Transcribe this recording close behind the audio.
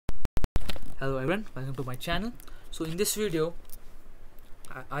Hello everyone, welcome to my channel. So in this video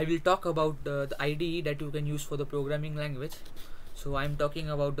I will talk about the IDE that you can use for the programming language. So I'm talking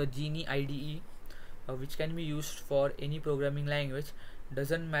about the Geany IDE, which can be used for any programming language.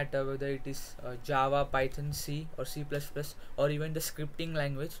 Doesn't matter whether it is Java, Python, C or C++, or even the scripting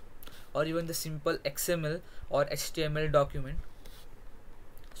language, or even the simple XML or HTML document.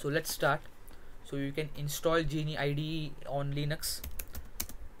 So let's start. So you can install Geany IDE on Linux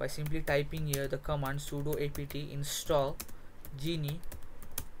by simply typing here the command sudo apt install Geany.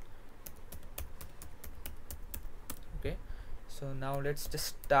 Okay, so now let's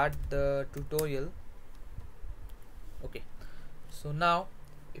just start the tutorial. Okay, so now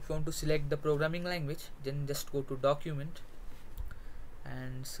if you want to select the programming language, then just go to document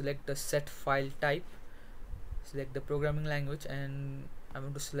and select the set file type, select the programming language, and I'm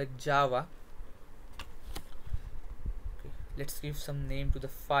going to select Java. Let's give some name to the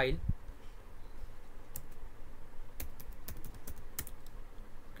file.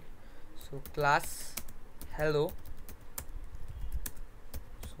 Okay. So class hello.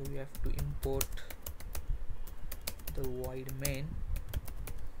 So we have to import the void main.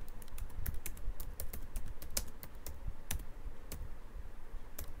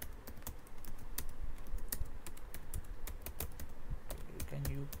 Can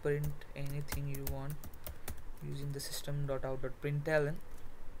you print anything you want using the system.out.println.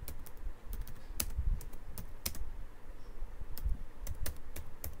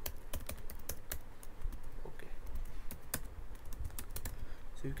 Okay,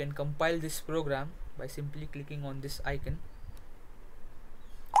 so you can compile this program by simply clicking on this icon.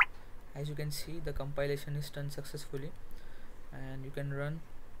 As you can see, the compilation is done successfully, and you can run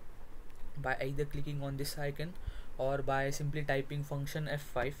by either clicking on this icon or by simply typing function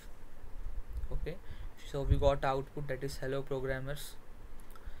F5. Okay, so we got output that is hello programmers.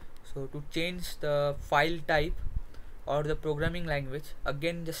 So to change the file type or the programming language,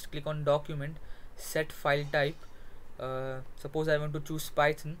 again just click on document, set file type. Suppose I want to choose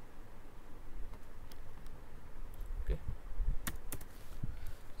Python. Okay,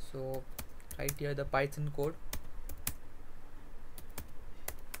 so write here the Python code.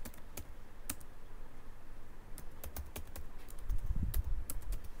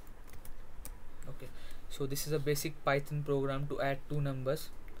 So this is a basic Python program to add two numbers.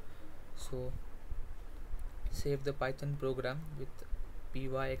 So save the Python program with py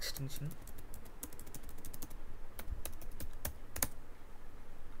extension.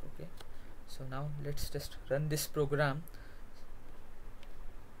 Okay, so now let's just run this program.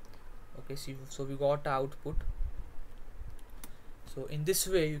 Okay, so we got output. So in this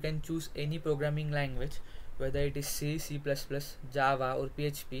way you can choose any programming language, whether it is C, C++, Java or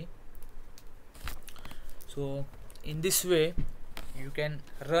PHP. So in this way you can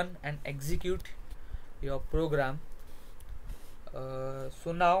run and execute your program.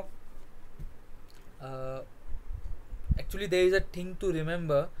 So now actually there is a thing to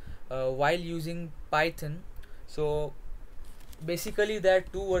remember while using Python. So basically there are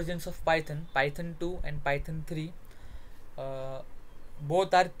two versions of Python, Python 2 and Python 3.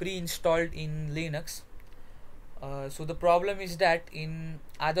 Both are pre-installed in Linux. So the problem is that in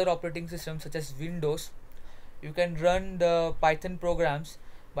other operating systems such as Windows, you can run the Python programs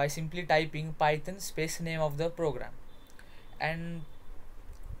by simply typing Python space name of the program,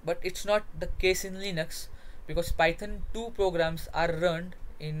 but it's not the case in Linux, because Python 2 programs are run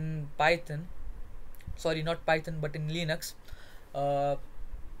in Python, sorry, not Python but in Linux,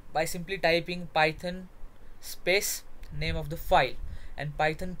 by simply typing Python space name of the file, and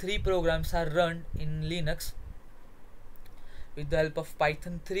Python 3 programs are run in Linux with the help of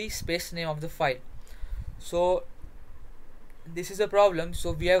Python 3 space name of the file. So this is a problem.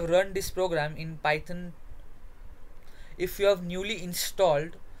 So we have run this program in Python. If you have newly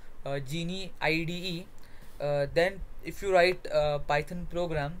installed Geany IDE, then if you write a Python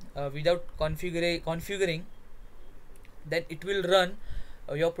program without configuring, then it will run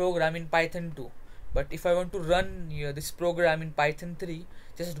your program in Python 2. But if I want to run this program in Python 3,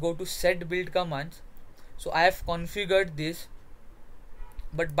 just go to set build commands. So I have configured this,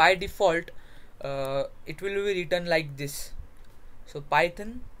 but by default it will be written like this. So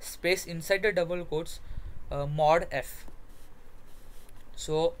Python space inside the double quotes mod f.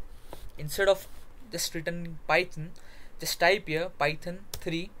 So instead of just written Python, just type here Python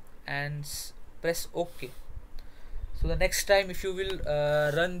 3 and press OK. So the next time if you will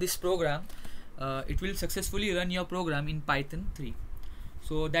run this program, it will successfully run your program in Python 3.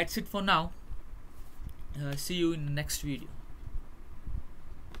 So that's it for now. See you in the next video.